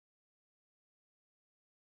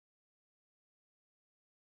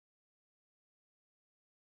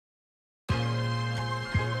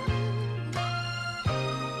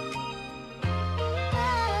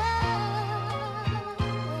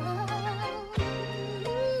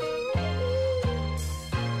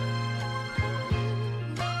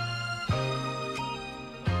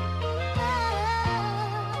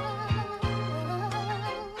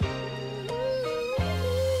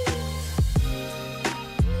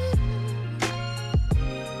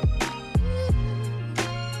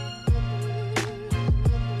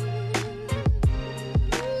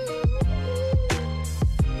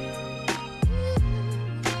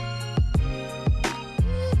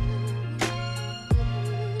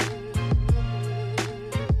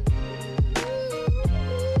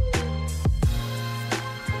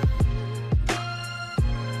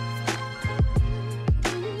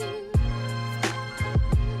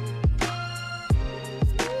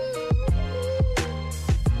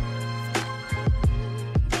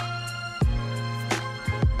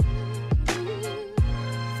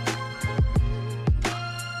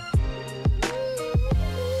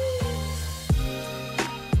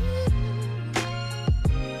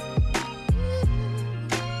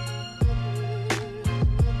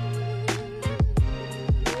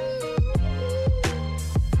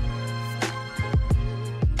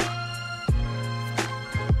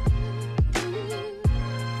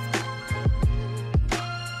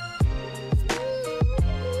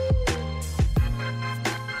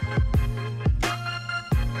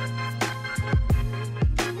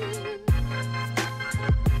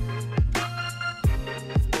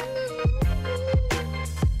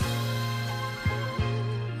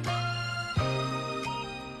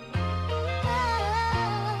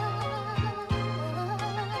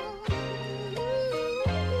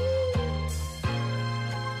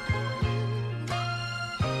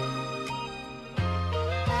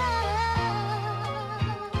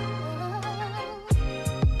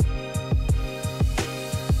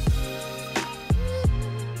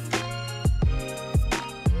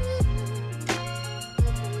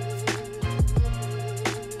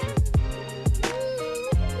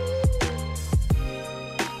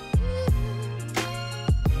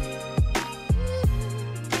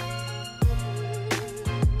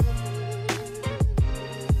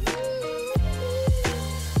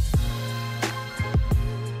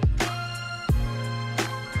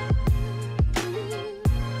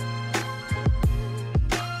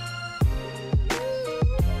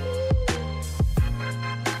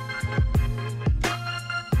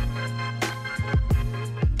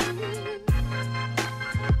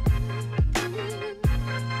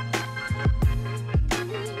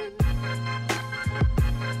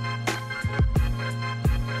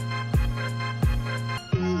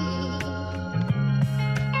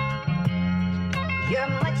You're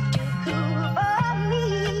much too cool for me,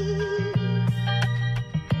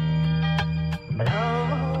 but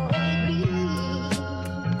always breathe.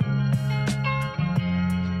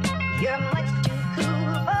 You're much too cool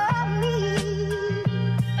for me,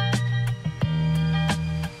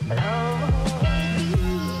 but always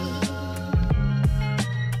breathe.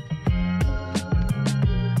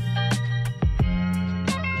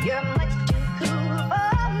 You're much too cool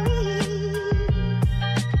for me.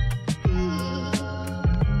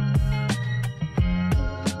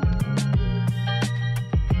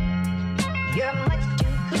 You're much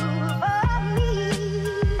too cool for me.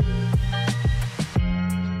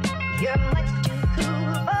 You're much too cool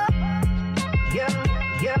for you're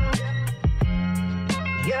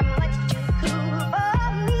much too cool for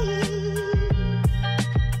me.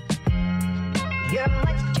 You're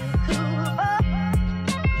much too cool for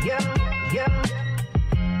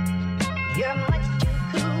you're much too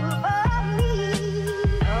cool for me.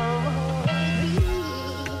 Always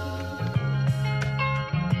breathe.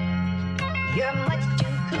 You're much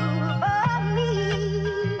too cool for me,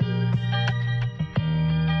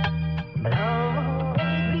 but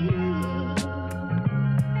always breathe.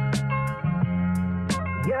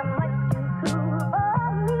 You're much too cool for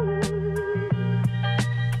me,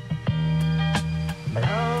 but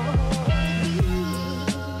always breathe.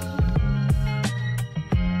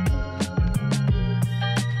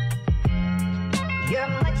 You're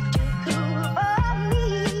much too cool for me.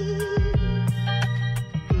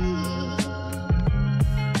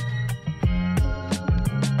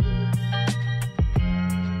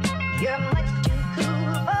 You're much too cool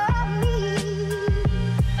for me.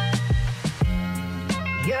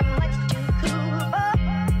 You're much too cool for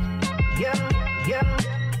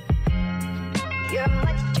you're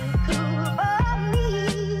much too cool for me.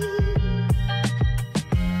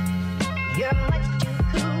 You're much too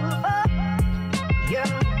cool for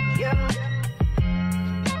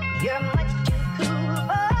you're much too cool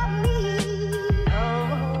for me.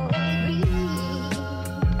 Always breathe.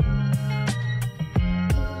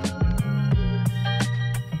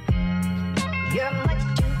 You're much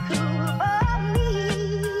too cool for me.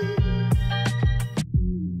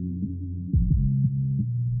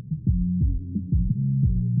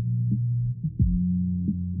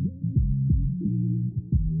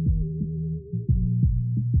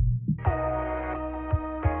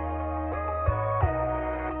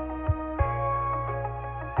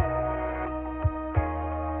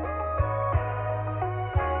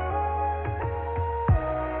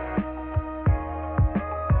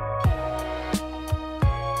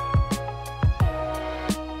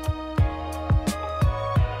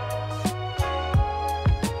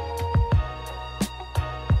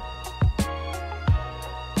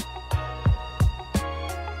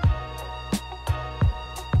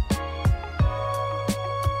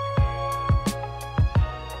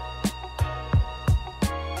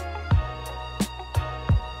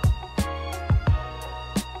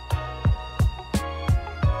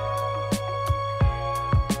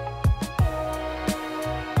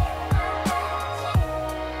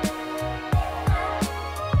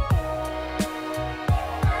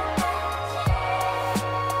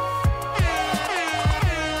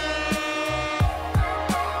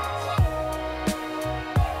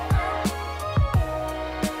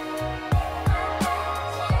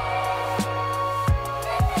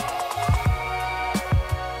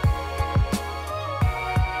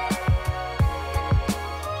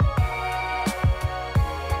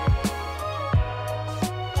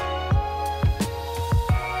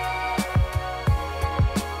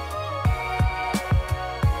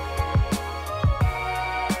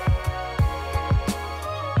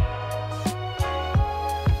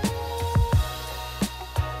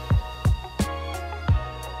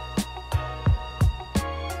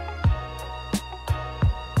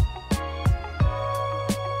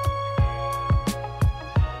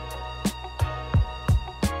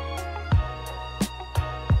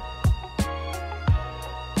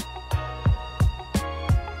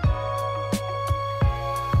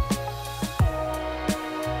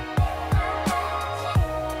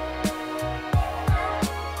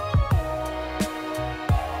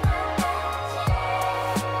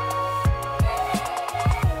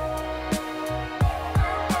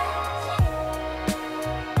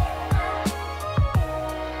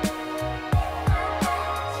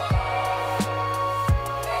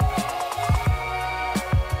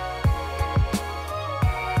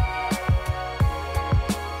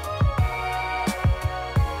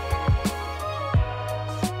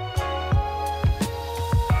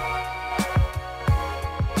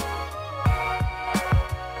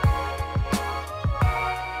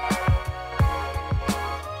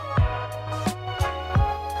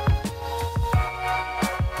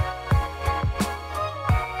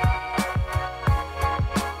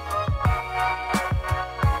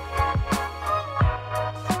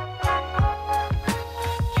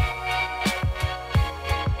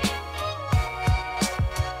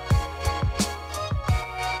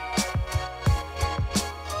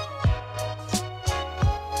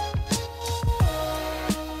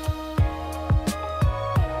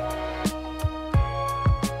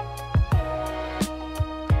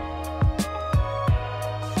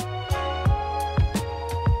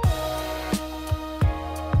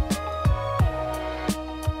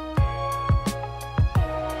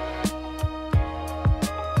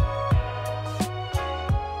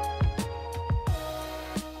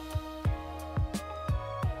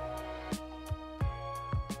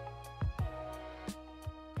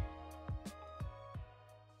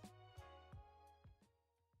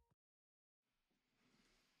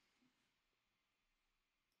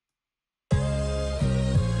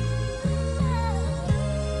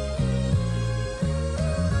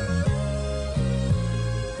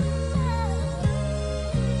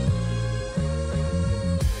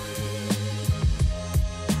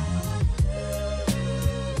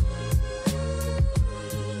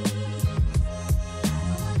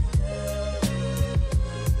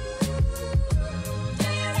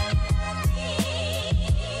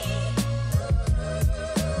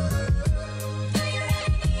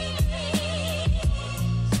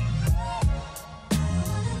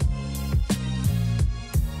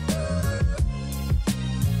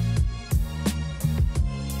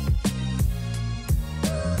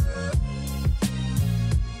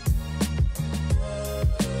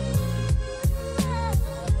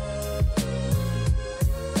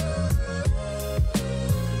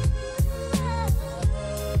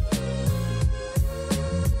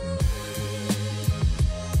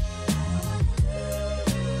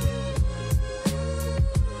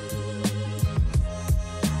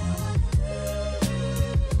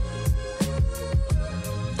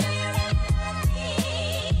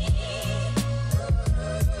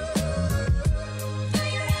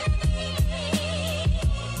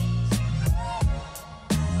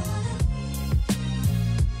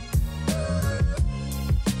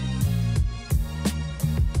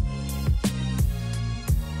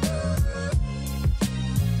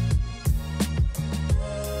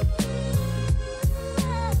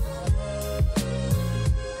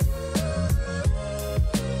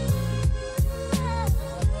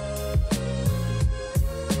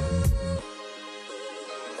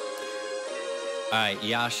 All right,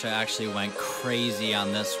 Yasha actually went crazy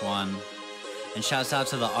on this one. And shouts out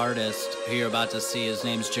to the artist who you're about to see. His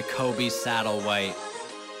name's Jacoby Satterwhite.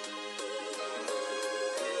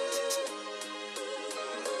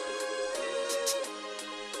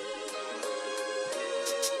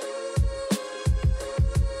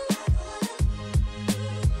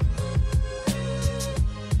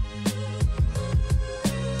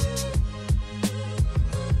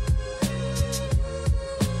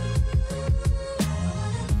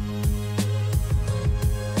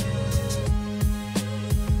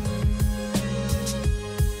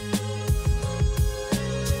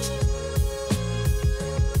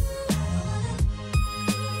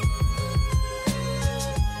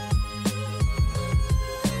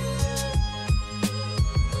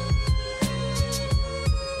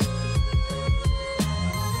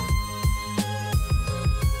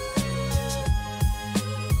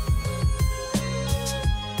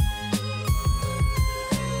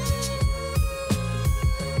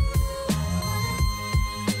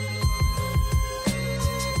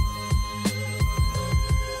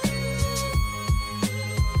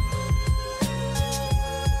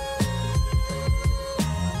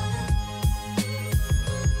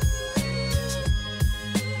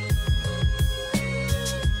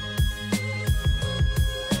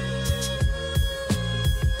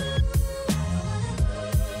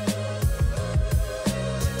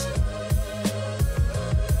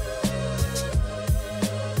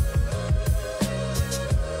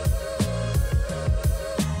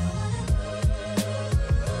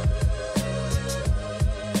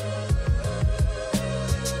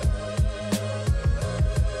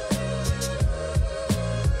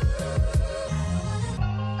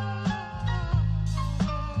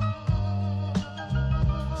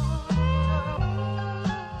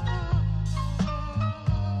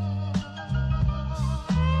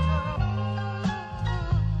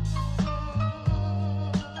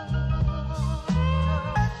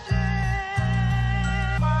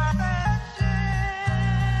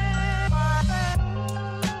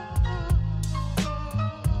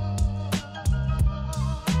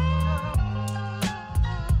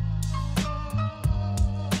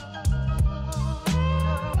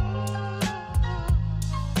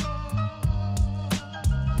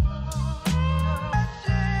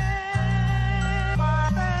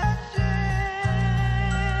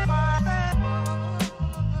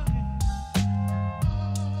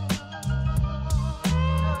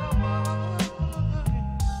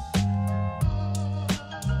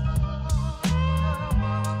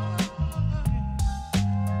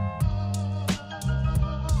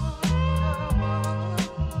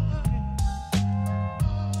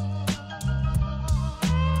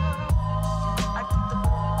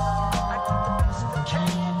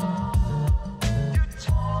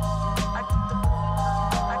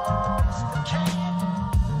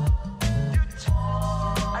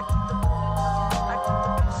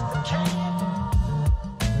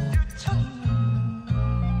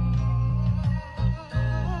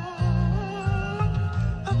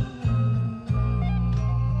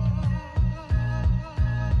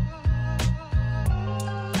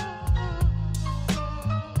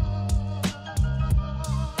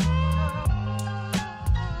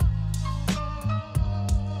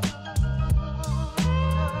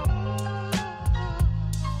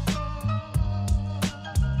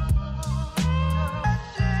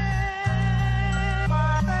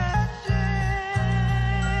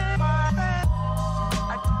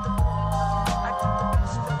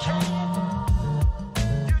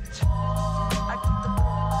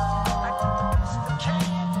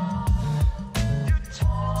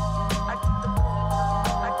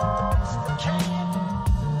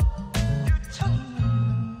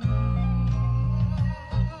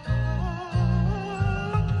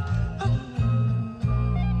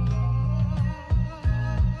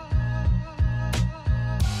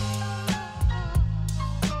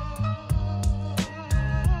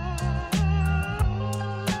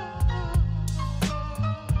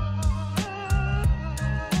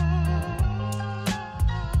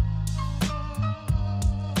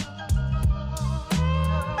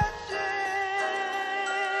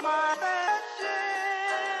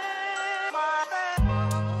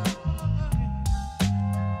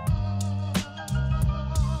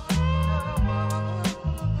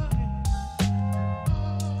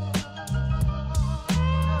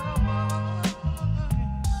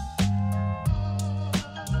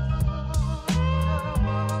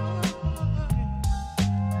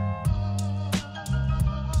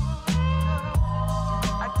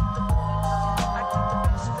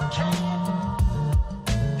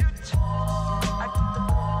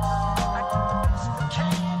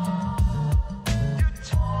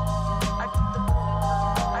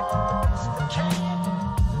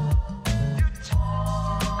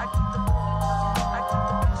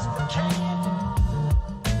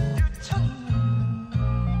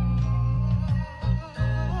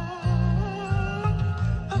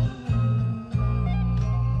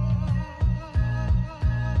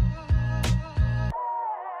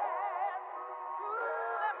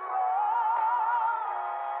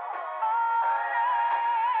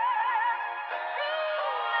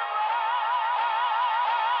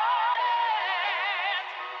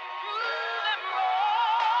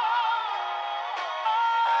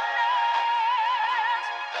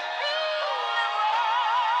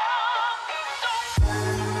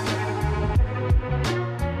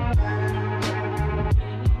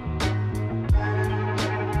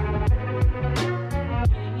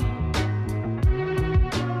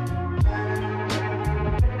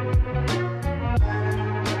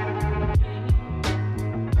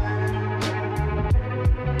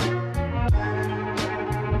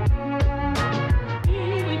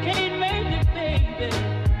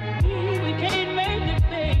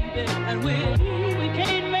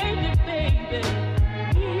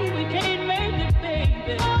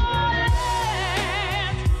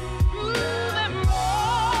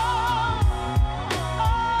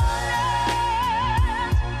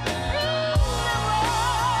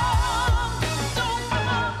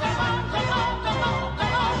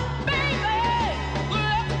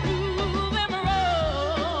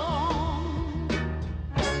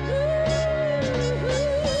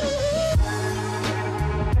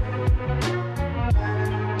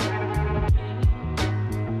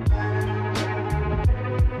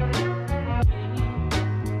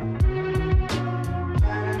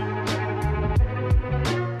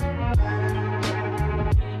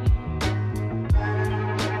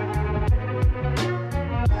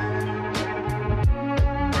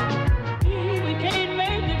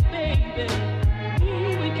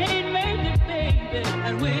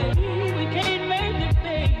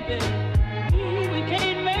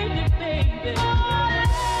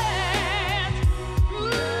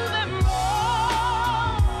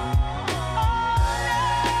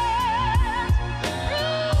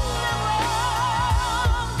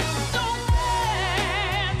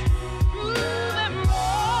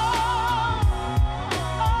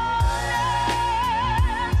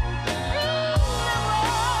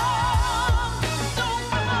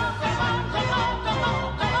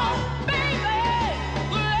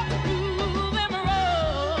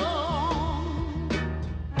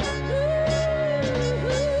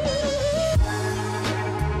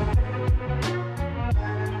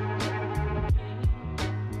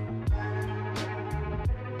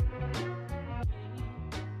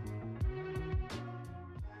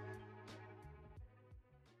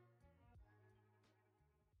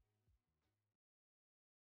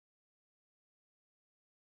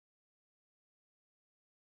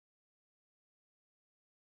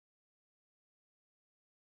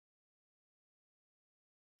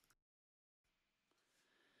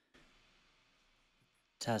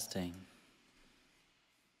 Testing.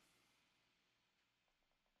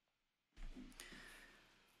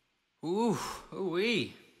 Ooh,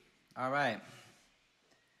 ooh-wee. All right.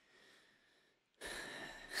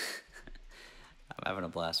 I'm having a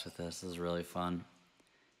blast with this. This is really fun.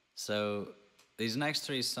 So these next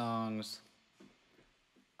three songs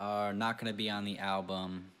are not going to be on the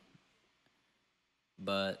album,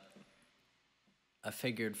 but I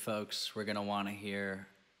figured folks were going to want to hear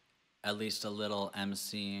at least a little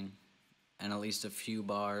emceeing and at least a few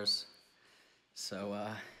bars. So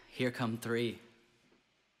here come three.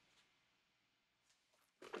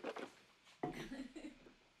 You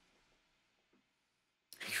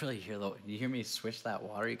really hear you hear me swish that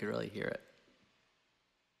water? You could really hear it.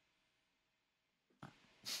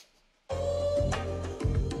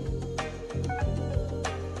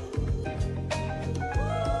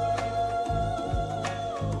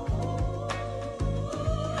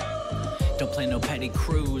 Don't play no petty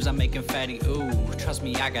cruise, I'm making fatty ooh. Trust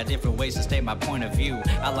me, I got different ways to state my point of view.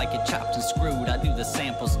 I like it chopped and screwed, I do the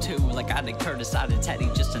samples too. Like I did Curtis, I did Teddy,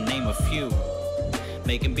 just to name a few.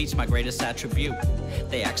 Making beats my greatest attribute.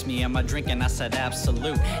 They asked me, am I drinking? I said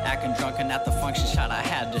absolute. Acting drunken at the function shot, I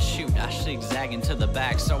had to shoot. I zigzagging to the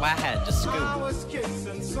back, so I had to scoot. I was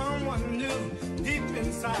kissing someone new. Deep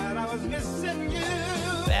inside, I was missing you.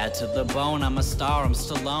 Bad to the bone, I'm a star, I'm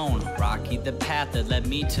Stallone. Rocky the path that led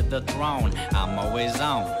me to the throne. I'm always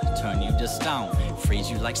on, turn you to stone. Freeze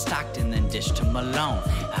you like Stockton, then dish to Malone.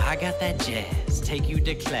 I got that jazz, take you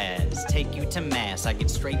to class, take you to mass. I get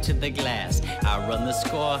straight to the glass, I run the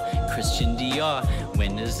score. Christian Dior,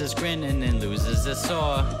 winners is grinning and losers is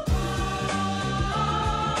sore.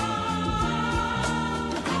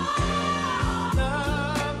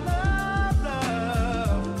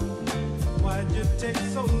 Take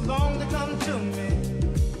so long to come to me,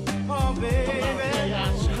 oh baby.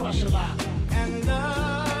 And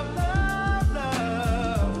love, love,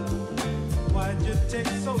 love. Why'd you take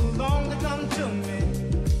so long to come to me,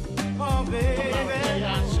 oh baby.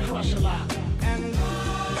 And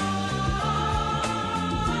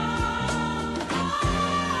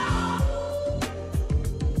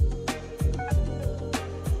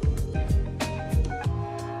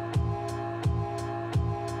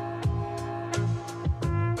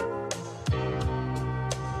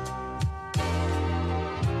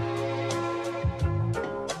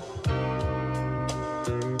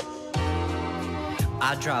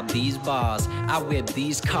I drop these bars, I whip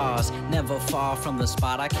these cars. Never far from the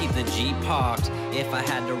spot, I keep the Jeep parked. If I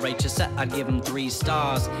had to rate your set, I'd give them 3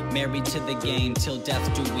 stars. Married to the game, till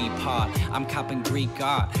death do we part. I'm copping Greek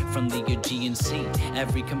art from the Aegean Sea.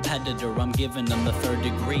 Every competitor, I'm giving them the 3rd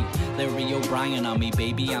degree. Larry O'Brien on me,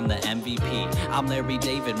 baby, I'm the MVP. I'm Larry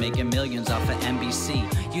David, making millions off of NBC.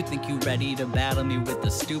 You think you ready to battle me with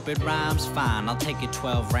the stupid rhymes? Fine, I'll take it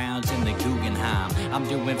 12 rounds in the Guggenheim. I'm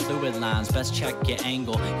doing fluid lines, best check your angle.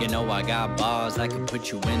 You know I got bars that can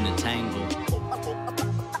put you in a tangle.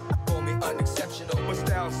 Call me unexceptional, my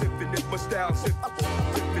style's infinite, my style's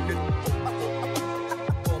infinite.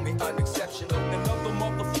 Call me unexceptional, another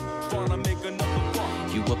motherfucker wanna make another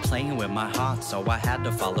one. You were playing with my heart, so I had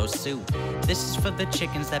to follow suit. This is for the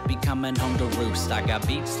chickens that be coming home to roost. I got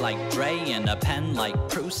beats like Dre and a pen like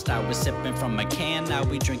Proust. I was sipping from a can, now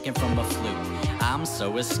we drinking from a flute. I'm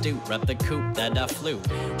so astute, rep the coupe that I flew.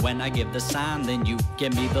 When I give the sign, then you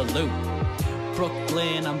give me the loot.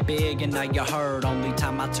 Brooklyn, I'm big and now you heard. Only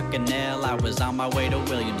time I took an L, I was on my way to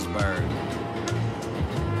Williamsburg.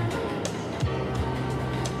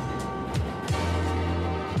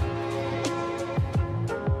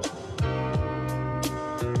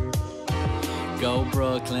 Go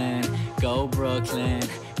Brooklyn, go Brooklyn,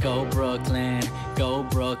 go Brooklyn, go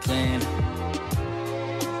Brooklyn.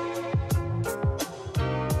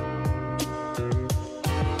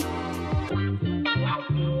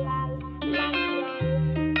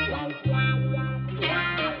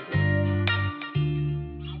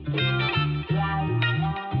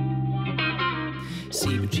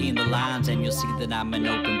 See between the lines and you'll see that I'm an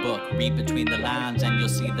open book. Read between the lines and you'll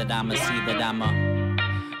see that I'm gonna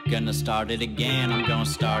start it again. I'm gonna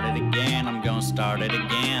start it again. I'm gonna start it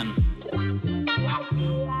again.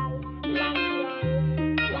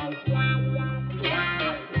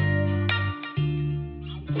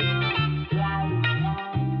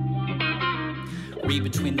 Read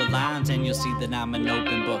between the lines and you'll see that I'm an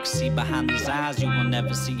open book. See behind these eyes, you will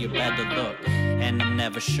never see a better look. And I'm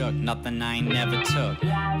never shook, nothing I ain't never took.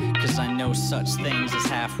 Cause I know such things as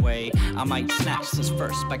halfway. I might snatch this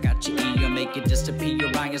first back out your ear, make it disappear.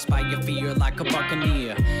 I inspire fear like a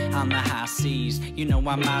buccaneer on the high seas. You know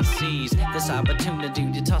I might seize this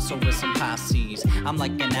opportunity to tussle with some posses. I'm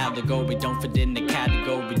like an allegory, don't fit in the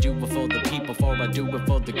category. Do it for the people, before I do it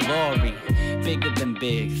for the glory. Bigger than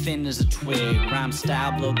big, thin as a twig. Rhyme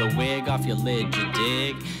style, blow the wig off your lid, you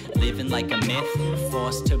dig? Living like a myth,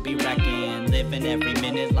 forced to be reckoned. Living every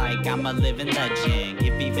minute like I'm a living legend.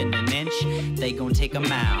 Give even an inch, they gon' take a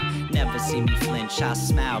mile. Never see me flinch, I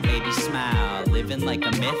smile, baby, smile. Living like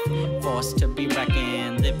a myth, forced to be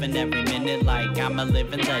reckoned. Living every minute like I'm a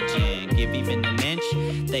living legend. Give even an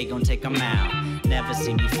inch, they gon' take a mile. Never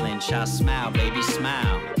see me flinch, I smile, baby,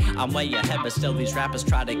 smile. I'm way ahead, but still these rappers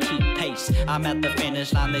try to keep pace. I'm at the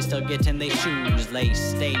finish line, they still getting their shoes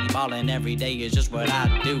laced. Stay ballin' every day is just what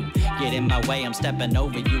I do. Get in my way, I'm stepping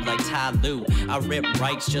over you like Ty Lue. I rip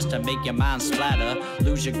rights just to make your mind splatter.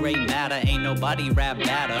 Lose your gray matter, ain't nobody rap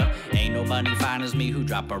batter. Ain't nobody fine as me who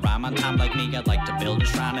drop a rhyme on time like me. I'd like to build a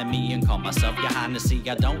shrine of me and call myself your highness. See,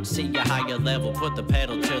 I don't see a higher level, put the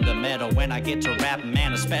pedal to the metal. When I get to rap,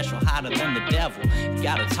 man, a special hotter than the devil.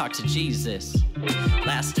 Gotta talk to Jesus.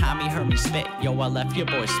 Last time he heard me spit, yo, I left your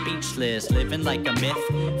boy speechless. Living like a myth,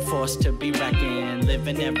 forced to be reckoned.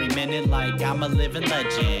 Living every minute like I'm a living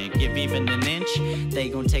legend. Give even an inch, they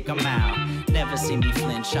gon' take a mile. Never see me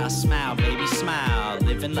flinch, I smile, baby, smile.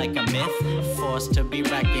 Living like a myth, forced to be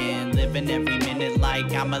reckoned. Living every minute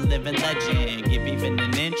like I'm a living legend. Give even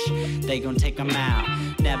an inch, they gon' take a mile.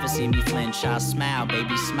 Never see me flinch, I smile,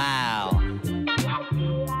 baby, smile.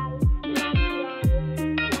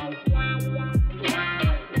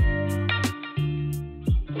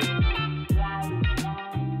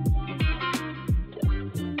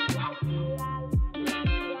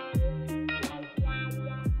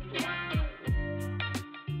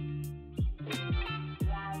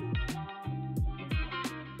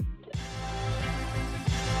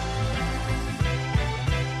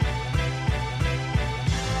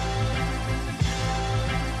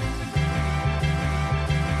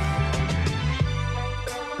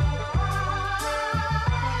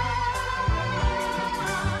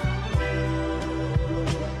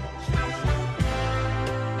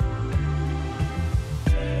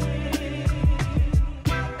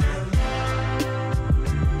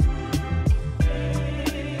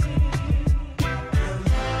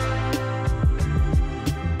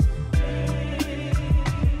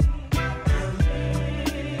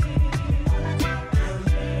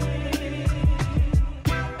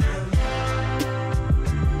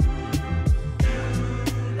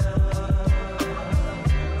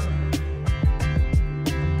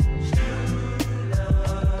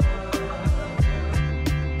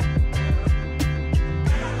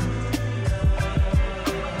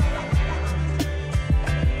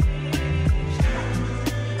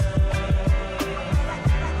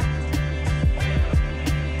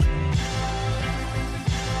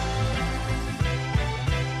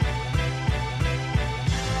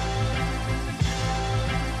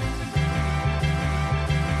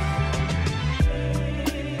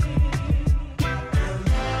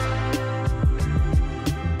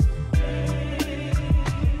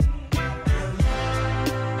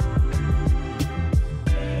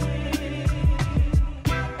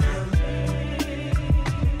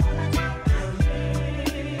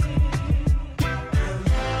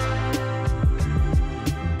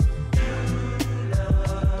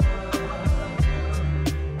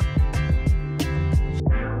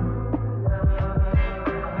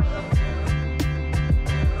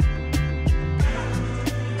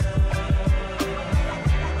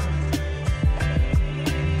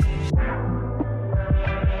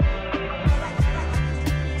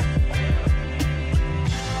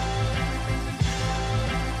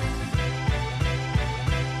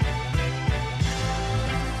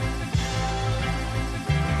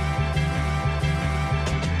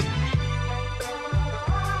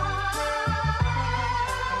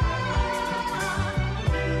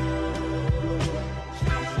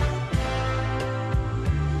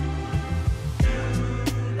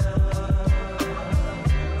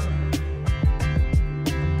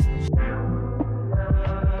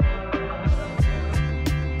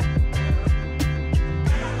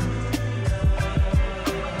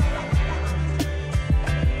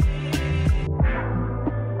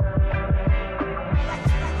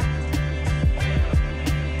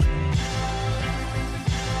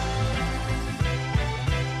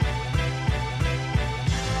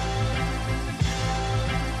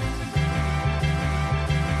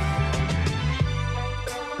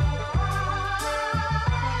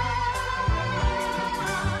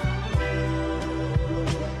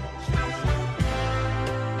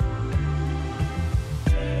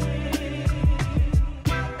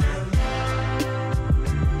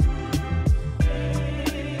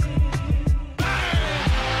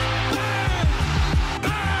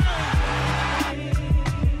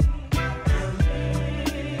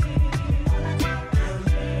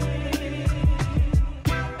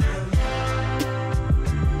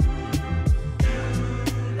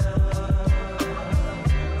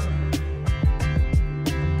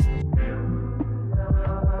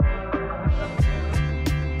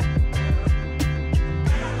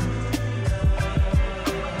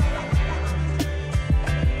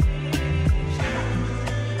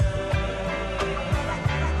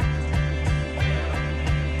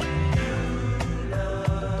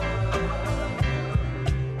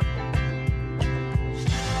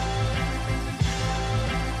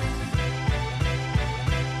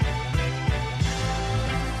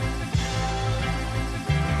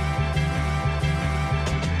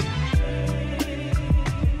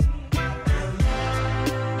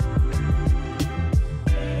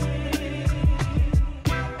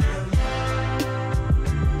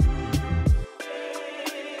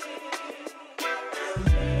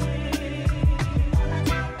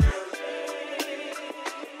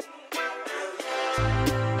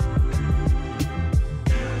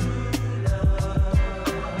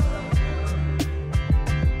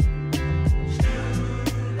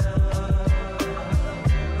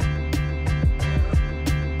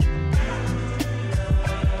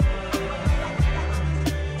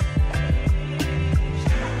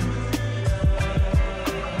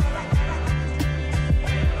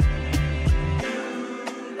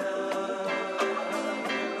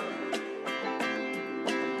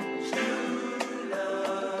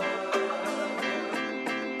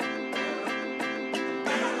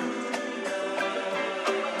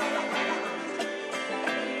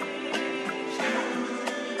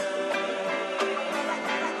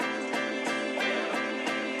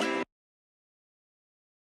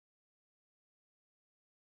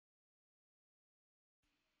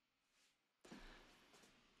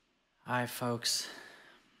 Alright, folks.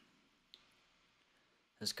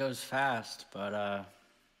 This goes fast, but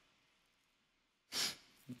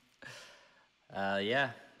yeah,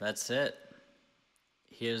 that's it.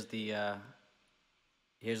 Here's the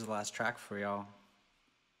last track for y'all.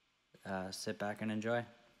 Sit back and enjoy.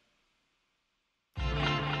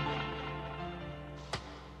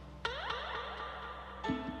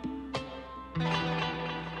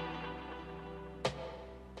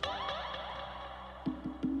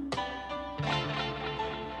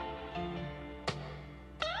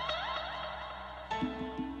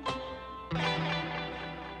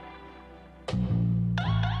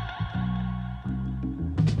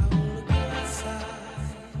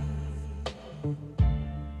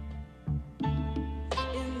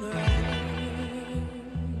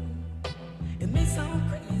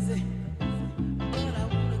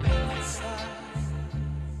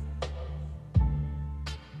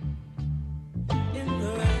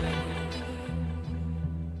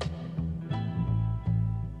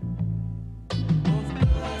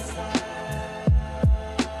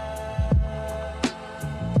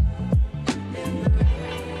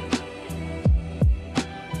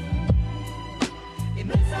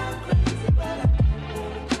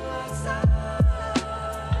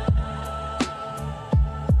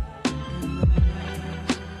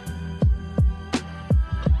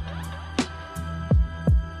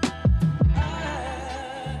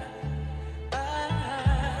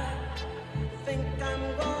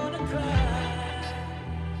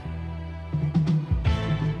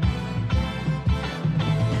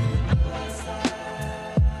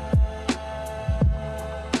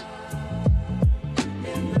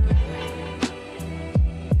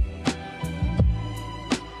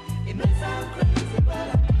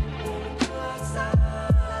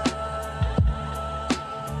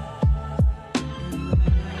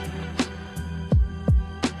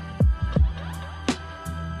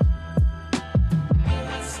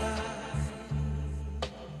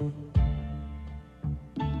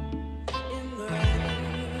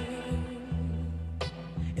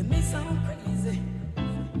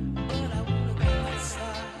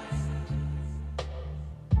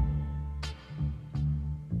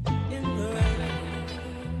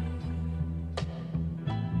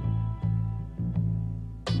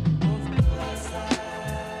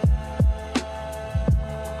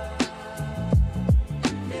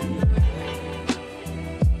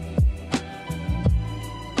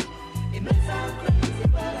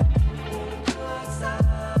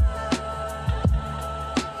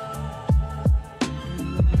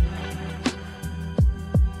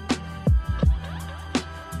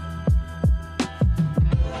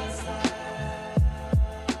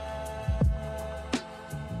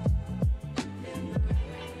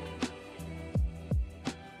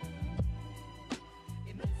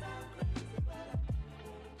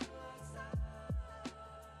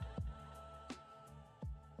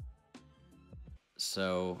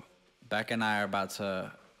 So, Becca and I are about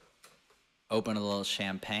to open a little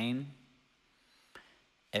champagne.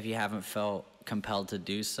 If you haven't felt compelled to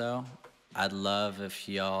do so, I'd love if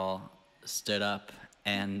y'all stood up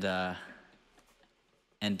and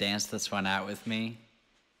danced this one out with me.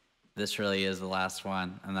 This really is the last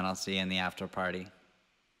one, and then I'll see you in the after party.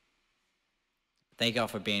 Thank y'all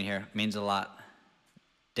for being here. It means a lot.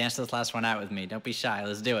 Dance this last one out with me. Don't be shy.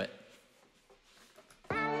 Let's do it.